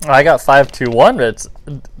race 8. I got 5-2-1. It's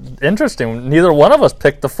interesting. Neither one of us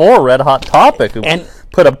picked the 4 Red Hot Topic, who and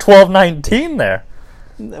put up 12-19 there.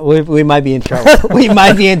 We might be in trouble. We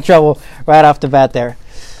might be in trouble right off the bat there.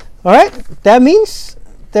 All right. That means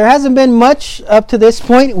there hasn't been much up to this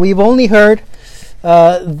point. We've only heard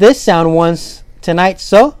this sound once tonight.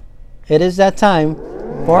 So it is that time.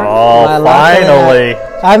 Finally.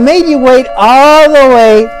 I made you wait all the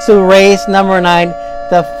way to race number 9,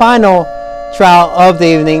 the final trial of the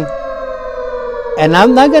evening. And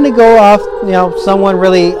I'm not going to go off, someone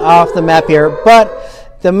really off the map here. But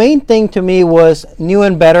the main thing to me was New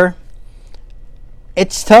and Better.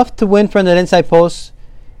 It's tough to win from the inside post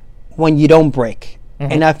when you don't break.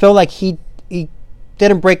 Mm-hmm. And I feel like he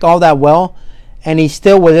didn't break all that well. And he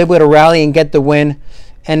still was able to rally and get the win.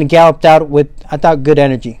 And galloped out with, I thought, good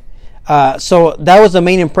energy. So that was the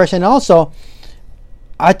main impression. Also,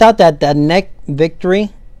 I thought that neck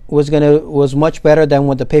victory was much better than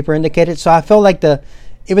what the paper indicated. So I felt like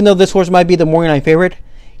even though this horse might be the morning line favorite,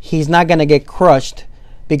 he's not going to get crushed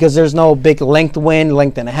because there's no big length win,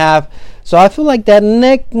 length and a half. So I feel like that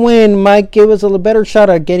neck win might give us a little better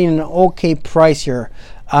shot at getting an okay price here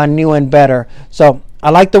on New and Better. So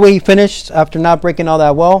I like the way he finished after not breaking all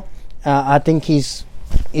that well. I think he's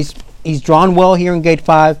drawn well here in gate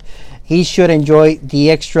 5. He should enjoy the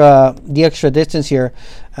extra distance here,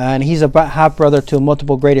 and he's a half brother to a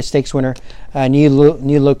multiple Greatest Stakes winner, New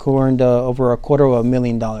Look, who earned over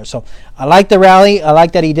 $250,000. So I like the rally. I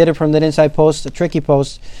like that he did it from the inside post, the tricky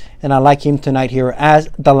post, and I like him tonight here as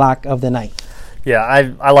the lock of the night. Yeah,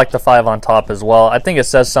 I like the 5 on top as well. I think it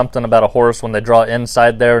says something about a horse when they draw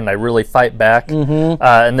inside there and they really fight back. Mm-hmm.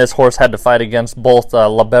 And this horse had to fight against both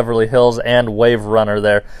La Beverly Hills and Wave Runner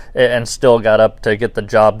there and still got up to get the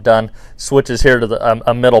job done. Switches here to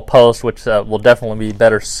a middle post, which will definitely be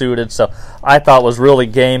better suited. So I thought was really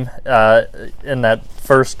game in that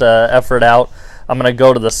first effort out. I'm going to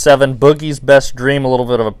go to the 7, Boogie's Best Dream, a little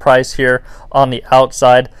bit of a price here on the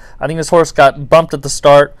outside. I think this horse got bumped at the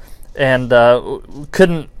start and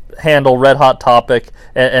couldn't handle Red Hot Topic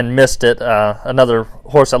and missed it. Another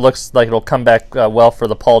horse that looks like it'll come back well for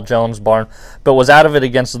the Paul Jones barn, but was out of it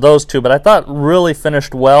against those two. But I thought really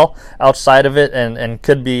finished well outside of it and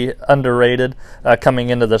could be underrated coming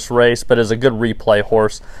into this race, but is a good replay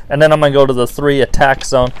horse. And then I'm going to go to the 3 Attack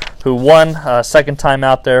Zone, who won second time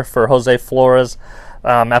out there for Jose Flores.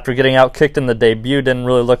 After getting out kicked in the debut, didn't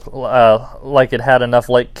really look like it had enough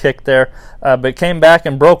late kick there, but came back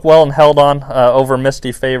and broke well and held on over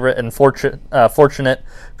Misty Favorite and Fortunate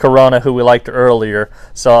Corona, who we liked earlier.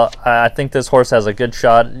 So I think this horse has a good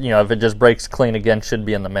shot. If it just breaks clean again, should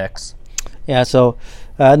be in the mix. Yeah, so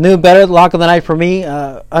new better lock of the night for me.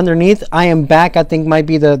 Underneath, I Am Back, I think might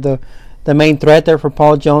be the main threat there for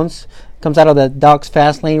Paul Jones. Comes out of the Doc's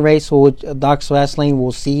Fast Lane race, which Doc's Fast Lane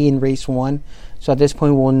we'll see in race 1. So at this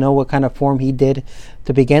point, we'll know what kind of form he did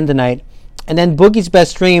to begin the night. And then Boogie's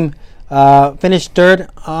Best Dream finished third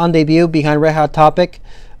on debut behind Red Hot Topic.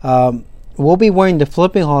 We'll be wearing the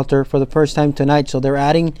flipping halter for the first time tonight. So they're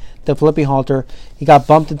adding the flipping halter. He got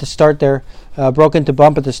bumped at the start there, broke into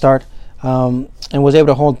bump at the start, and was able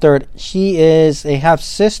to hold third. She is a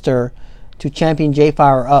half-sister to champion J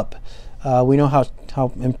Fire Up. We know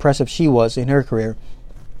how impressive she was in her career.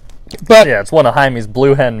 But yeah, it's one of Jaime's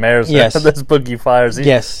Blue Hen mares. Yes. This Boogie fires.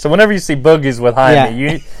 Yes. So whenever you see Boogies with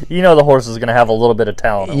Jaime, you know the horse is going to have a little bit of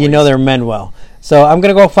talent. You know they're men well. So I'm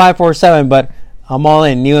going to go 5-4-7, but I'm all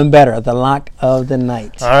in. New and better. The lock of the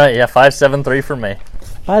night. All right, 5-7-3 for me.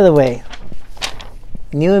 By the way,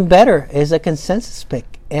 New and better is a consensus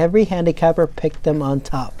pick. Every handicapper picked them on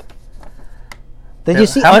top. Did you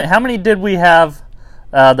see? How many did we have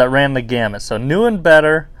that ran the gamut? So New and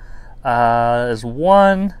better is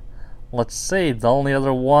one. Let's see, the only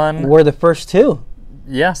other one. We're the first 2.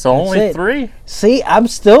 Yeah, so That's only it. 3. See,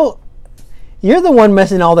 you're the one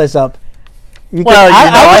messing all this up. I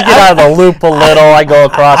get out of the loop a little. I go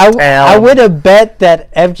across town. I would have bet that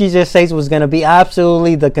FG Says was going to be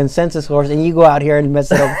absolutely the consensus horse, and you go out here and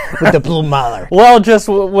mess it up with the Blue Mahler. Well, just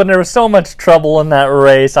when there was so much trouble in that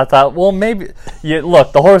race, I thought, well, maybe...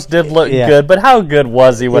 Look, the horse did look good, but how good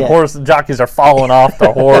was he when horse jockeys are falling off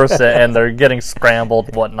the horse and they're getting scrambled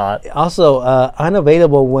and whatnot? Also,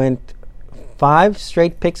 Unavailable went 5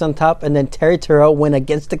 straight picks on top, and then Terry Terrell went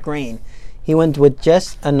against the grain. He went with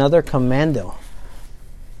Just Another Commando.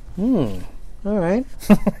 All right.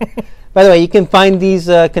 By the way, you can find these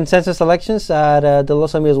consensus selections at the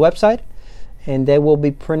Los Amigos website, and they will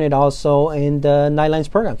be printed also in the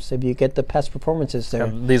Nightlines programs if you get the past performances there.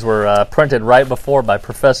 And these were printed right before by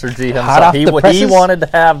Professor G Hot off himself. the He wanted to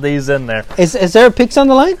have these in there. Is there a picks on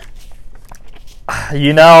the line?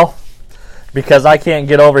 Because I can't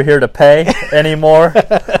get over here to pay anymore,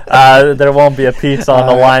 there won't be a pizza on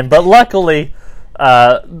the line. But luckily,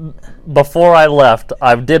 before I left,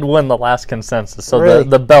 I did win the last consensus, so really?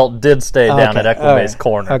 the belt did stay down at Equibay's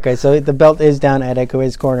corner. Okay, so the belt is down at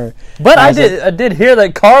Equibay's corner. But I did hear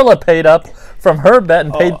that Carla paid up from her bet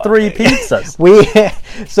and paid 3 pizzas.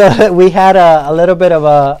 We had a little bit of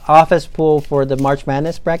a office pool for the March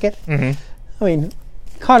Madness bracket. Mm-hmm. I mean,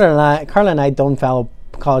 Carla and I don't follow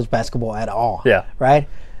college basketball at all. Yeah. Right?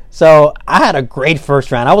 So I had a great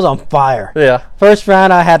first round. I was on fire. Yeah. First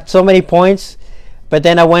round, I had so many points. But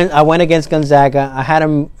then I went against Gonzaga. I had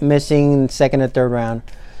him missing second and third round.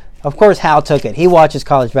 Of course, Hal took it. He watches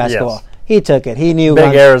college basketball. Yes. He took it. He knew.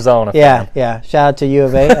 Big Arizona fan. Yeah. Shout out to U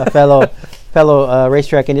of A, a fellow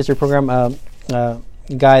racetrack industry program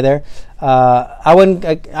guy there.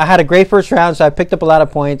 I had a great first round, so I picked up a lot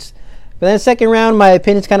of points. But then second round, my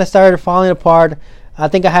opinions kind of started falling apart. I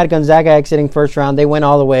think I had Gonzaga exiting first round. They went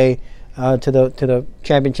all the way to the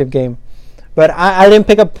championship game. But I didn't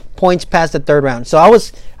pick up points past the third round, so I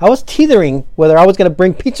was teetering whether I was going to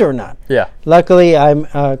bring pizza or not. Yeah. Luckily,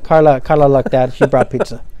 Carla lucked out. She brought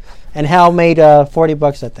pizza, and Hal made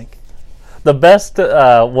 $40, I think. The best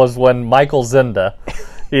was when Michael Zinda,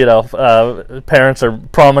 parents are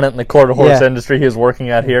prominent in the quarter horse industry. He was working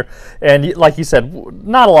out here, and like you said,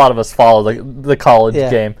 not a lot of us follow the college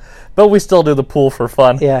game, but we still do the pool for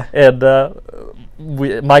fun. Yeah. And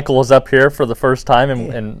Michael was up here for the first time,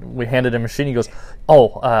 and we handed him a sheet. And he goes,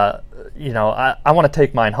 I want to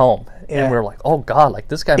take mine home. Yeah. And we were like, oh, God, like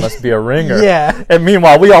this guy must be a ringer. Yeah. And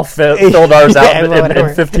meanwhile, we all filled ours out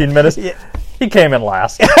in 15 minutes. Yeah. He came in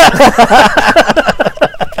last.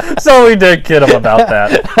 So we did kid him about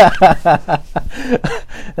that.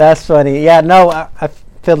 That's funny. Yeah, no, I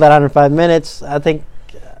filled that out in 5 minutes. I think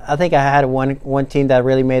I had one team that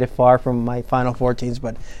really made it far from my final 4 teams,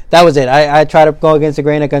 but that was it. I tried to go against the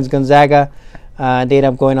grain against Gonzaga. They ended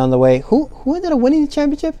up going on the way. Who ended up winning the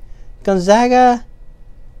championship? Gonzaga.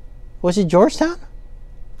 Was it Georgetown?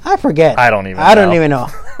 I forget. I don't even know.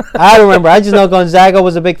 I don't remember. I just know Gonzaga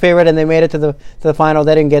was a big favorite, and they made it to the final.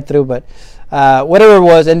 They didn't get through, but whatever it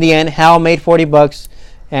was, in the end, Hal made $40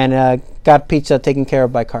 and got pizza taken care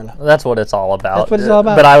of by Carla. That's what it's all about. That's what it's all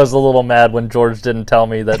about. But I was a little mad when George didn't tell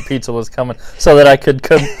me that pizza was coming, so that I could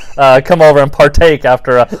come over and partake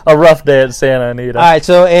after a rough day at Santa Anita. All right,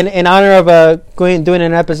 so in honor of doing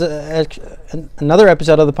another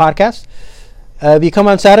episode of the podcast, if you come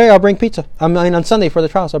on Saturday, I'll bring pizza. I mean, on Sunday for the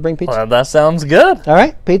trials, I'll bring pizza. Well, that sounds good. All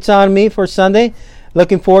right, pizza on me for Sunday.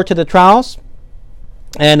 Looking forward to the trials,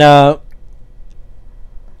 and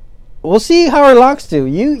we'll see how our locks do.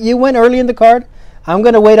 You went early in the card. I'm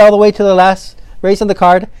gonna wait all the way to the last race on the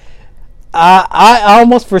card. I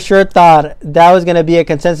almost for sure thought that was gonna be a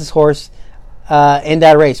consensus horse in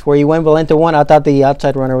that race where you went Valente 1. I thought the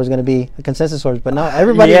outside runner was going to be a consensus horse, but no,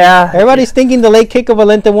 everybody's thinking the late kick of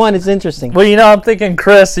Valente 1 is interesting. Well, I'm thinking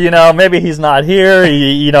Chris, maybe he's not here.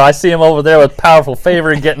 I see him over there with Powerful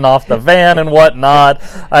Favor getting off the van and whatnot.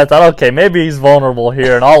 I thought, okay, maybe he's vulnerable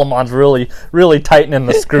here, and Aleman's really, really tightening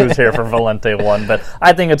the screws here for Valente 1, but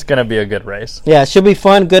I think it's going to be a good race. Yeah, it should be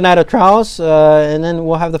fun. Good night of trials, and then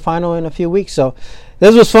we'll have the final in a few weeks, so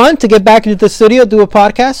this was fun to get back into the studio, do a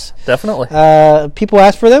podcast. Definitely. People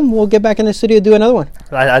ask for them. We'll get back in the studio, do another one.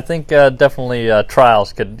 I think definitely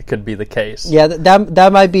trials could be the case. Yeah, that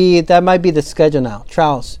might be the schedule now.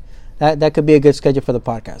 Trials, that could be a good schedule for the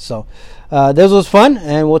podcast. So this was fun,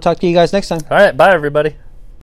 and we'll talk to you guys next time. All right, bye everybody.